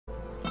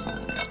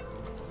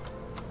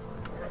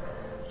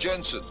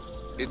Jensen,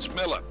 it's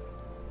Miller.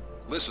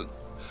 Listen,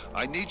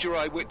 I need your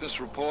eyewitness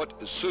report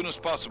as soon as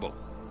possible.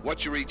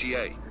 What's your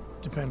ETA?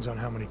 Depends on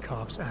how many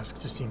cops ask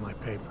to see my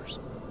papers.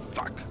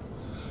 Fuck.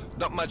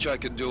 Not much I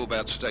can do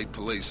about state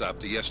police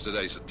after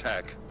yesterday's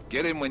attack.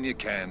 Get in when you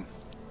can.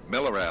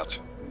 Miller out.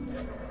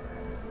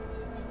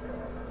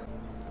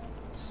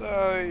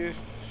 So,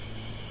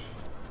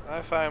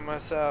 I find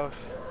myself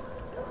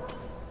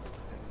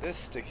in this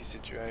sticky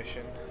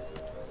situation.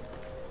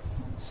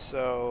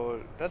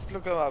 So, let's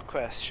look at our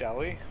quest, shall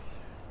we?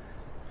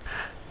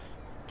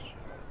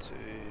 At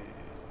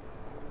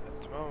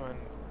the moment,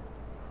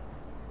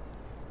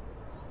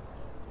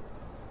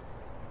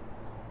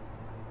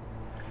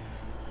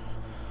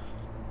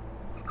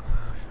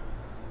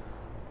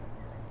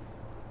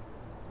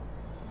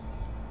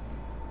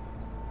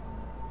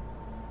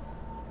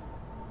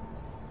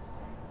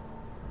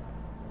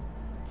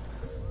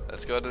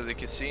 let's go to the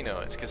casino.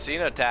 It's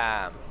casino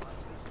time.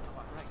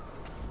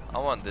 I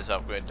want this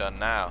upgrade done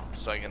now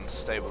so I can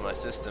stable my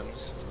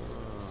systems.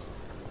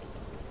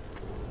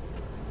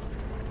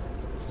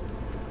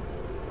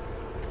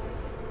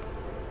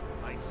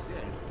 I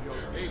said your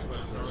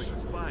papers are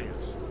expired.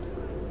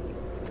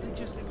 They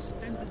just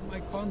extended my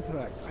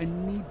contract. I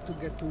need to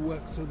get to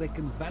work so they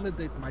can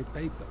validate my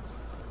papers.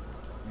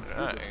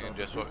 Alright, I can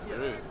just walk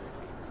through.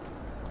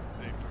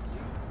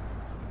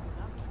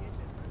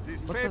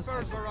 These papers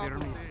are out of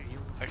date.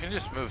 I can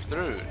just move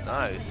through.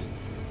 Nice.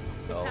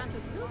 Oh.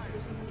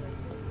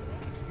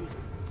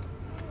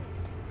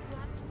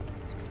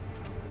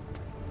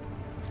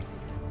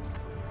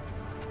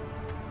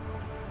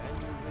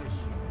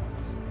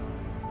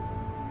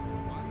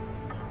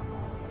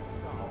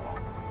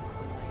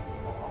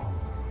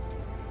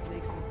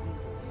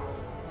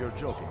 You're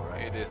joking,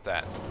 right? It is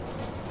that.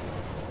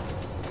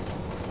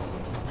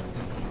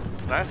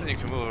 It's nice that you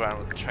can move around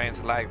with trains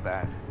like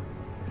that.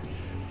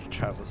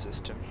 Travel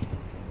system.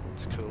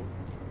 It's cool.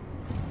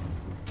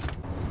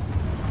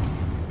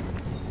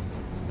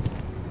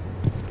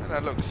 And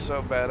that looks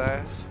so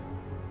badass.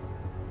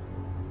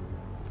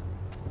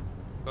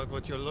 Got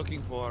what you're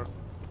looking for.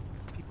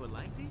 People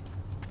like this?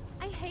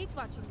 I hate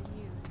watching the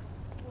news.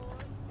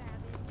 Wars,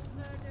 famines,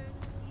 murders,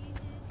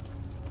 diseases.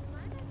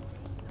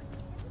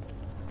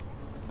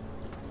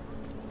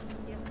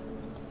 Yes.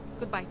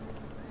 Goodbye.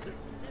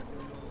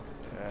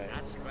 Right.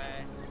 That's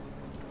right.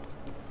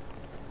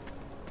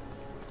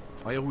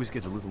 I always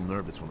get a little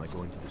nervous when I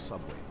go into the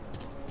subway.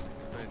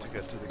 I need to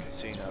get to the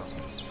casino.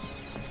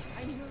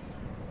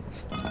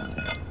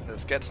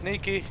 Let's get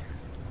sneaky.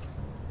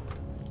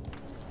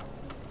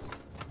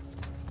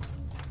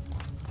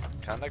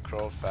 Can I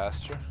crawl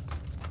faster?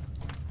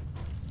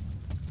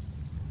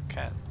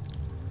 Can.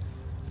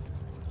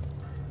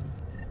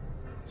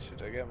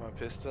 Should I get my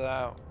pistol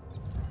out?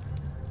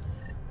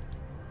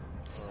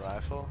 Or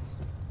rifle?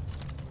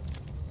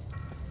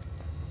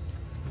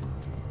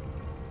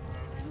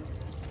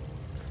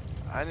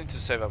 I need to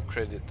save up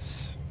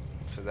credits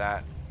for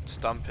that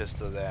stun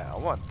pistol there. I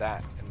want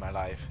that in my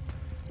life.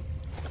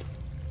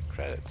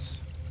 Credits.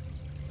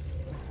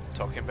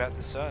 Talking about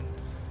the sun.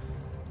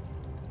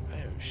 Are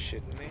you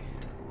shitting me?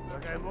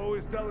 Like I'm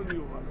always telling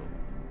you, Mano,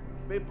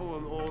 people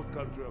in all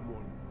country are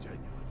more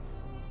genuine.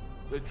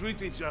 They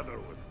treat each other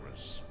with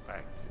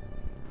respect.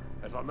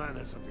 If a man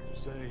has something to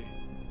say,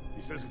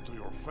 he says it to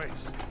your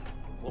face.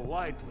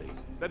 Politely.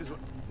 That is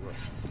what...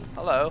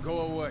 Hello.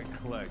 Go away,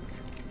 Clegg.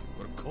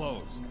 We're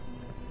closed.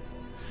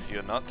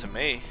 You're not to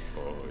me.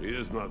 Oh, he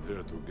is not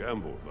here to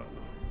gamble,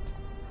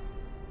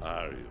 Vanna.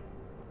 Are you?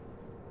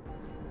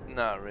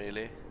 Not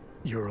really.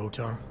 You're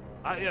Otar?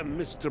 I am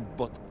Mr.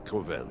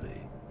 Botcovelli.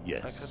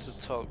 Yes. I got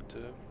to talk to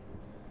him.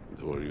 And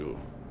who are you?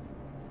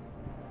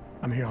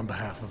 I'm here on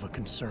behalf of a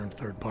concerned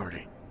third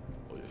party.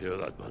 Oh, you hear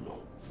that, Mano?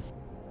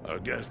 Our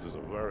guest is a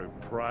very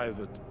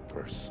private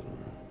person.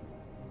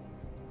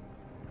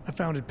 I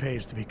found it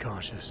pays to be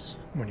cautious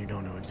when you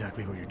don't know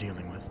exactly who you're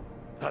dealing with.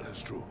 That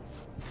is true.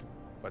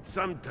 But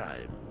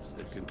sometimes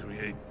it can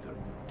create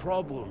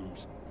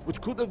problems which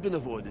could have been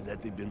avoided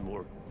had they been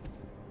more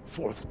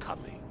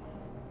forthcoming.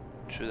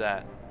 True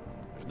that.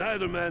 If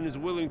neither man is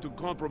willing to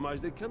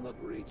compromise, they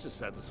cannot reach a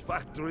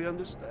satisfactory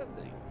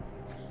understanding.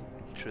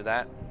 True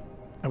that.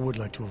 I would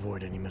like to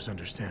avoid any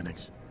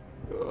misunderstandings.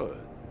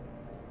 Good.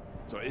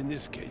 So in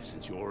this case,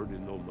 since you already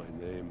know my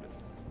name, and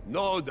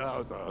no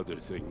doubt other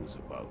things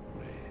about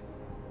me,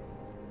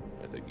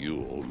 I think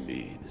you owe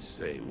me the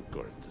same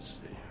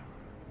courtesy.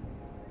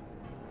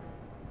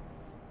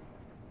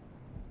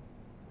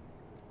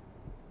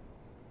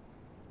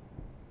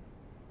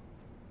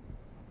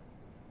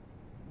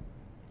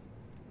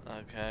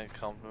 Okay,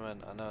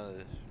 compliment. I know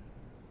this.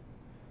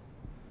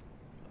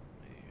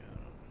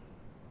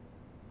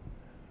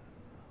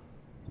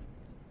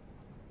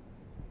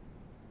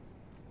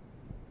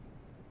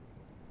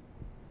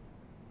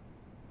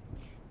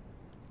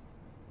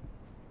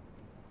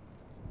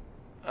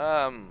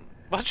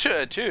 What should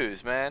I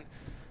choose, man?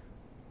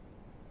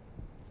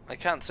 I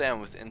can't say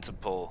I'm with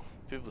Interpol.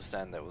 People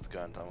stand there with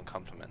guns. I will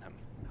compliment him.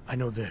 I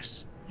know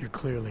this. You're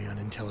clearly an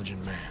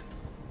intelligent man.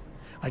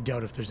 I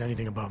doubt if there's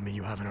anything about me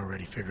you haven't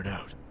already figured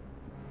out.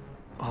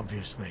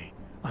 Obviously,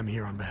 I'm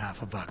here on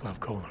behalf of Vaclav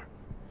Kolar.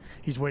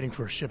 He's waiting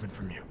for a shipment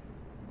from you.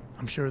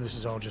 I'm sure this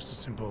is all just a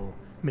simple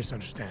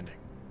misunderstanding.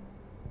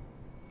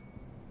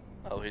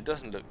 Oh, he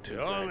doesn't look too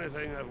The good. only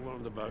thing I've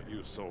learned about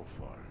you so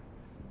far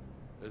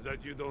is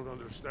that you don't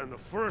understand the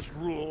first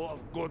rule of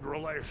good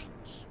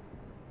relations.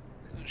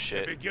 They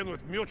Shit. begin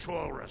with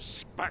mutual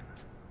respect.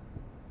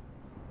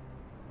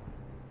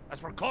 As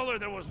for Collar,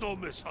 there was no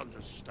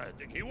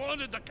misunderstanding. He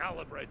wanted the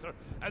calibrator,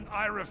 and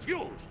I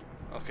refused.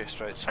 Okay,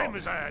 straight Same talk.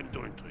 as I am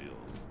doing to you.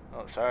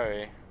 Oh,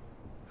 sorry.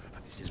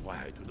 But this is why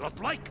I do not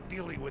like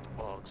dealing with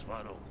bugs,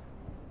 Vano.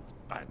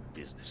 Bad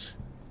business.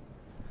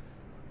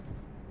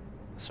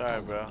 Sorry,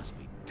 Collar bro. must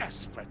be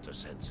desperate to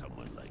send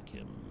someone like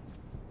him.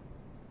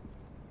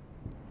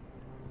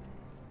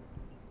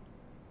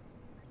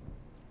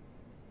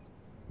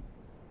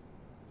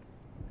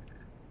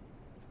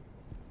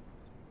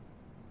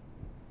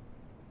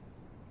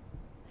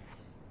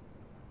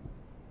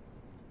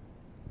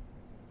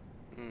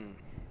 Hmm.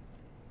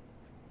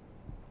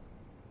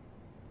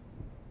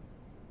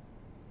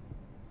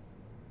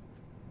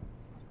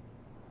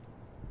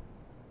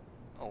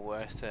 Oh,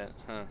 worth it,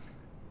 huh?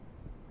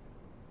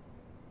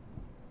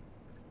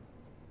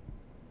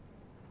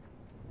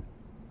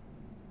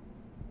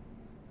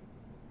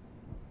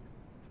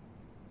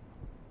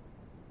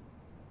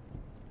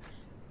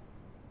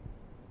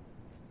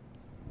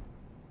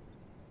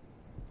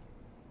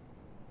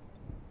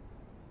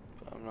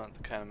 But I'm not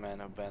the kind of man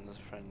who abandons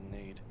a friend in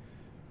need.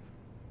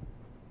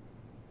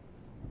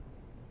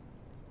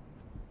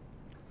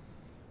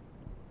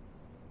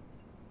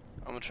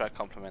 I'm gonna try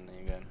complimenting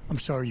you again. I'm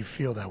sorry you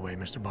feel that way,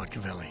 Mr.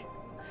 Botkavelli,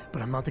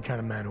 but I'm not the kind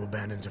of man who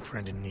abandons a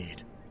friend in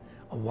need.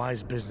 A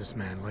wise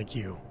businessman like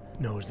you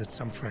knows that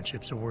some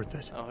friendships are worth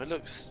it. Oh, he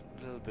looks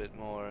a little bit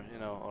more, you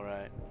know,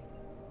 alright.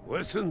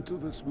 Listen to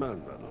this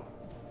man, Vano.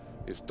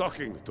 He's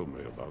talking to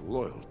me about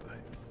loyalty.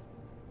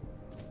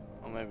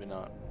 Or maybe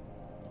not.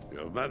 You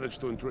have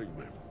managed to intrigue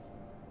me.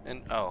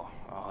 And oh,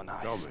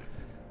 nice. Tell me,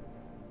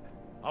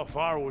 how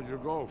far would you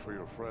go for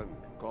your friend,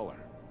 Collar?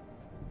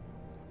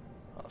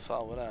 How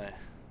far would I?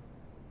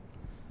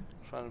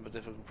 Finding a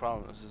difficult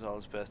problems, it's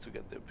always best to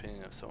get the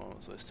opinion of someone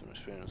with wisdom and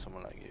experience,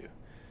 someone like you.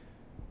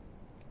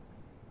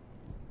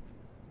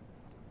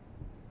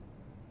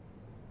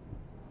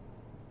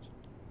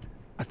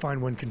 I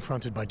find when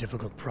confronted by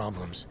difficult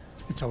problems,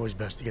 it's always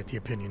best to get the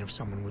opinion of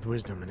someone with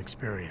wisdom and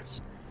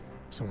experience.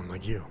 Someone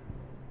like you.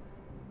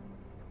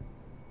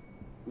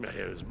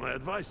 Here's my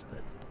advice,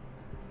 then.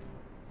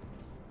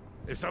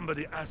 If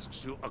somebody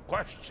asks you a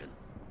question,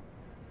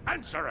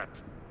 answer it!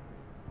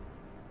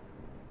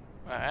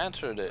 I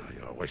answered it.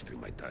 You are wasting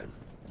my time.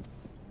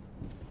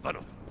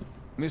 Vano.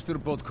 Mr.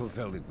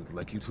 Botkovelli would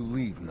like you to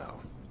leave now.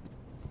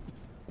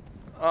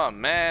 Oh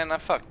man, I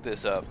fucked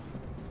this up.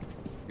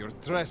 You're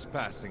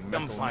trespassing, Come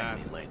metal find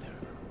man. me later.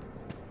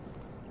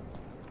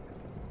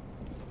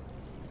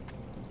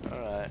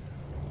 Alright.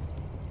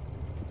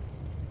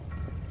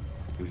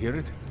 You hear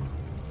it?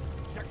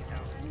 Check it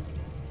out.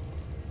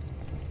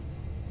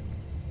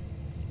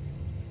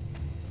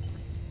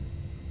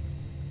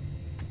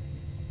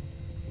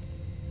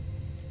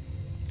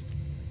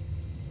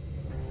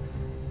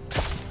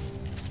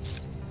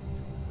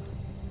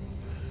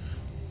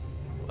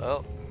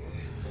 Well,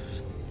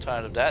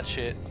 tired of that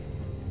shit.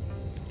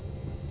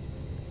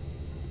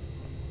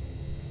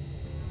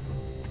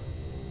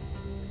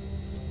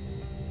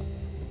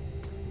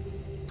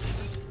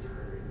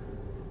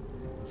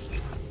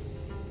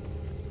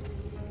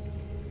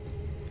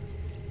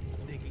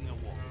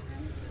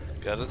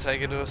 Gotta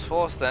take it to his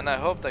force then. I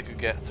hoped I could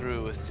get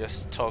through with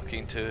just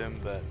talking to him,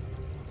 but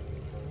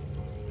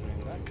I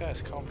mean, that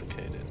guy's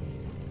complicated.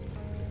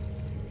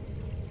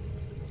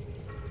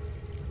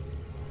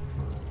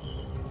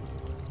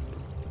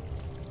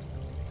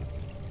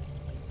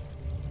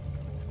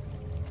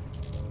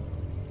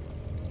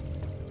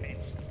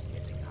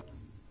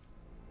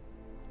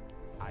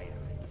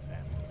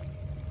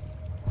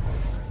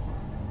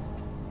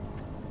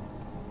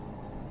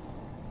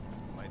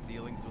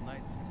 Dealing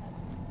tonight.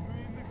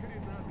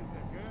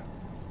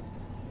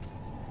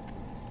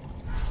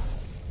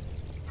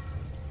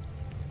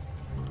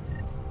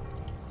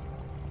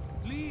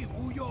 Leave,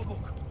 Uyobuk.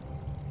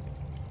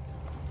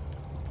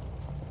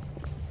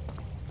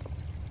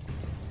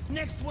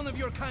 Next one of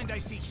your kind I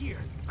see here,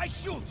 I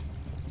shoot!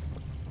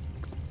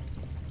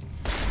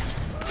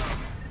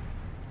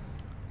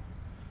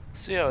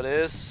 See how it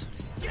is.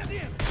 Get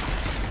in!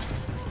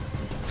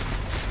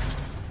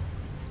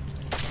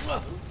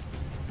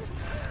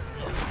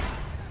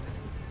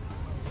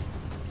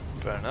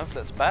 Fair enough,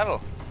 let's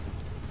battle.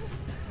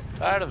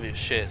 Tired of your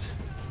shit.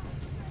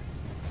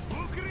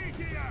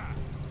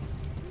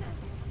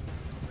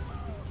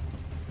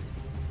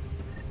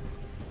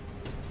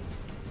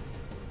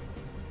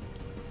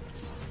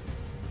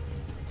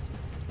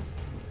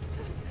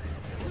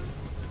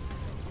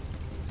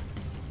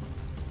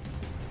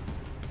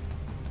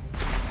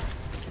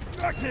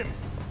 Knock him!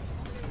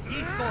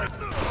 He's going.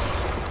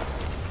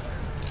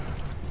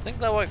 I think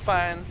that worked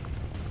fine.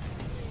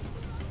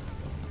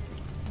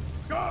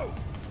 Go!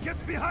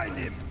 Get behind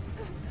him!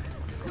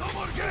 No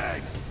more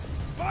games!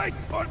 Fight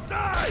or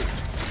die!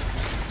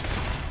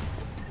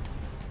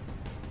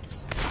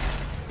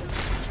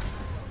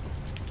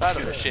 Tired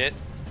of the shit.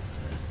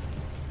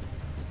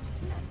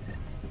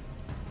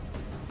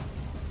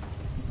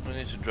 We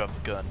need to drop a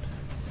gun.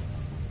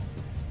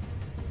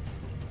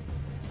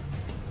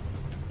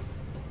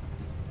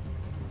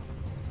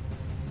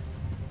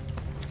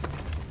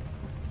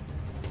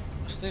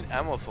 I just need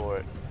ammo for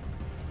it.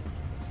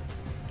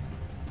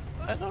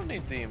 I don't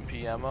need the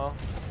MP ammo.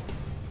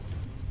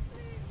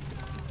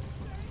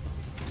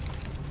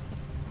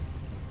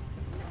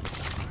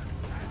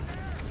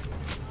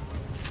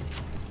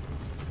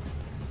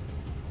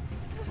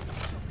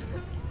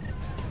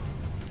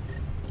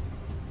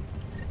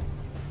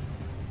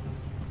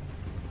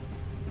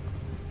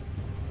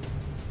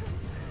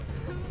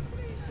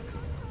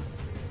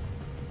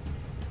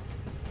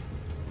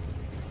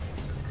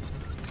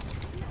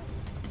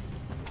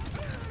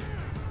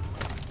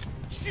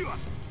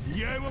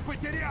 Я его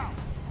потерял!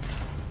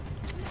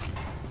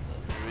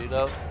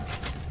 Reload.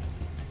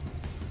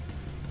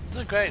 This is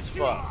a great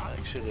spot,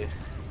 actually.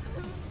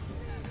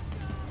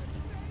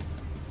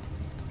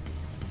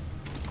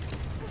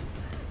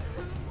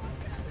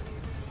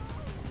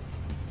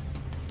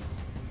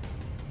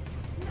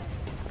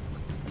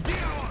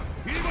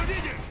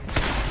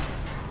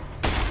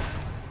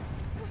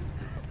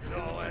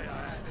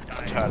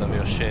 I'm tired of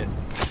your shit.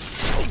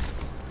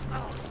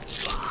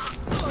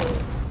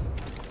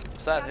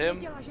 Is that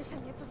him?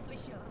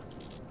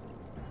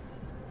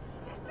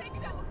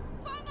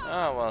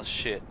 Oh well,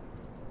 shit.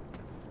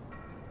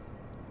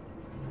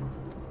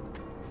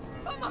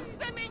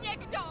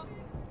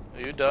 Are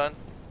you done?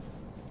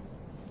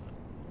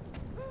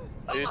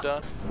 Are you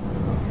done?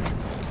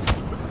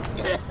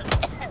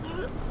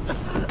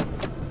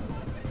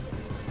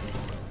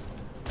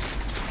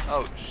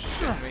 Oh,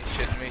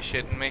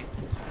 shitting me.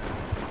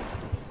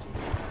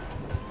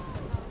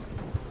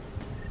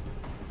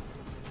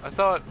 I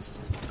thought...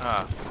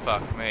 Ah,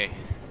 fuck me.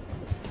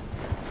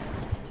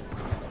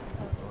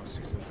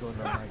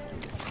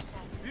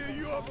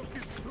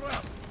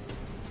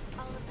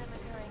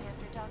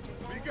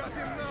 We got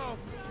him now!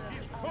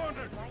 He's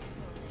cornered!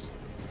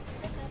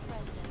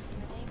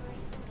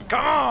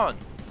 Come on!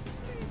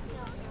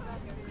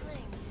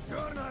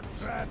 You're not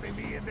trapping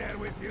me in there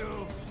with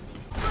you!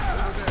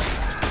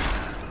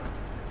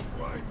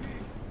 Why me?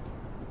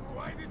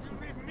 Why did you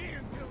leave me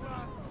until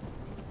last?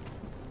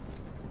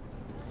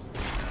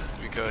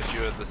 Because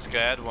you're the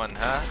scared one,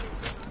 huh?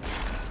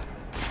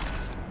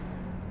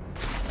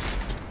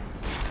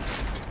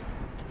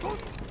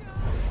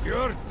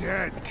 You're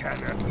dead,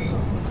 Kennedy.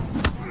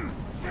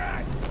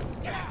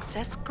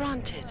 Access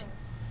granted.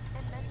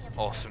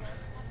 Awesome.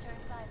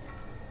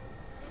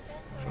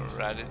 Från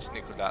Reddit,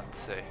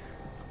 Nicolazzi.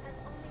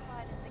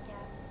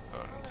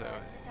 Oh, so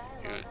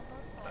you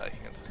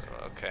liking it.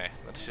 Okay,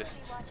 let's just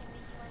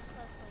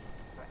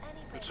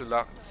go to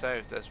lock the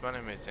safe. There's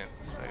money missing.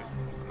 The safe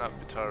will not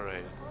be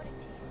tolerated.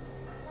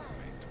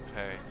 Need to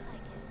pay.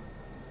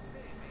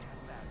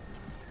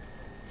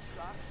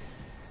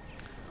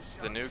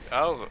 The new.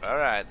 Oh, all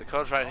right. The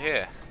code's right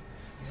here.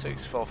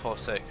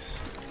 6446.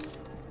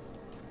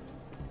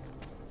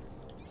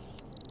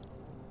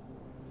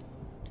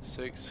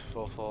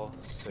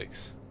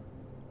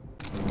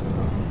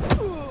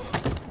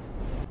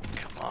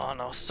 Come on,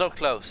 I was so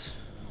close.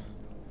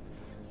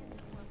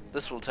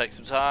 This will take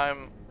some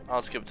time.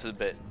 I'll skip to the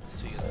bit.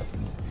 See you then.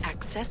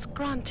 Access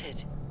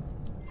granted.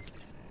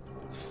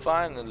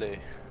 Finally.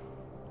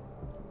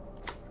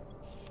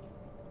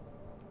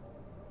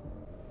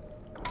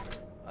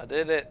 I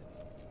did it.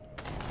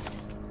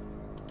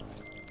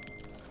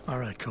 All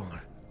right,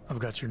 Kohler. I've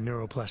got your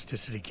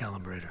Neuroplasticity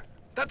Calibrator.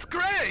 That's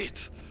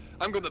great!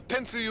 I'm gonna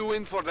pencil you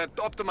in for that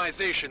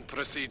optimization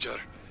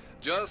procedure.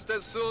 Just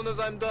as soon as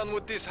I'm done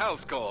with this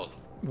house call.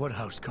 What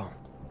house call?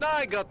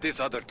 I got this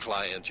other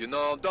client, you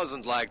know,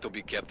 doesn't like to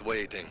be kept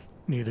waiting.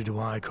 Neither do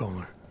I,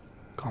 Kohler.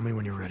 Call me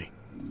when you're ready.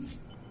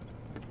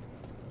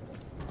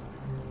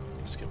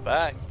 Let's get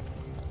back.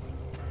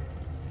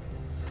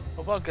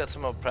 Hope I'll get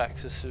some more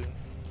practice soon.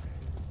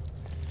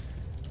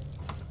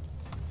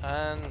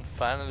 And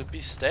finally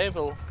be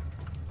stable.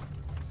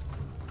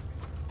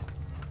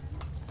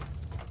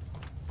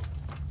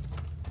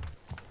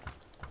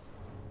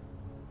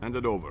 Hand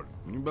it over.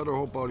 You better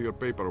hope all your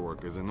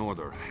paperwork is in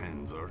order,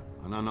 Hanser.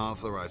 An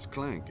unauthorized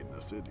clank in the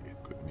city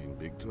could mean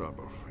big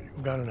trouble for you.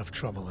 I've got enough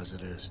trouble as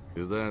it is.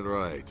 Is that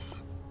right?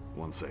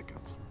 1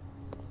 second.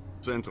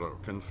 Central,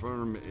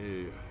 confirm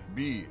a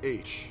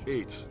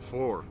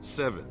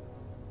BH-847.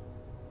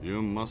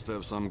 You must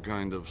have some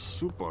kind of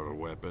super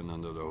weapon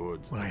under the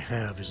hood. What I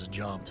have is a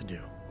job to do.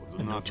 Well, do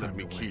and no not let time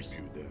me to keep waste.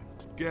 you then.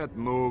 Get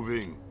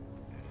moving,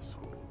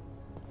 asshole.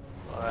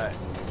 Alright.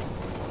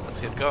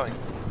 Let's get going.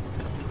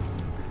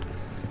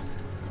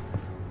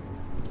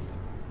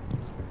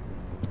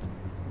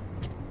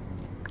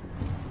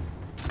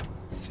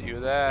 See you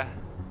there.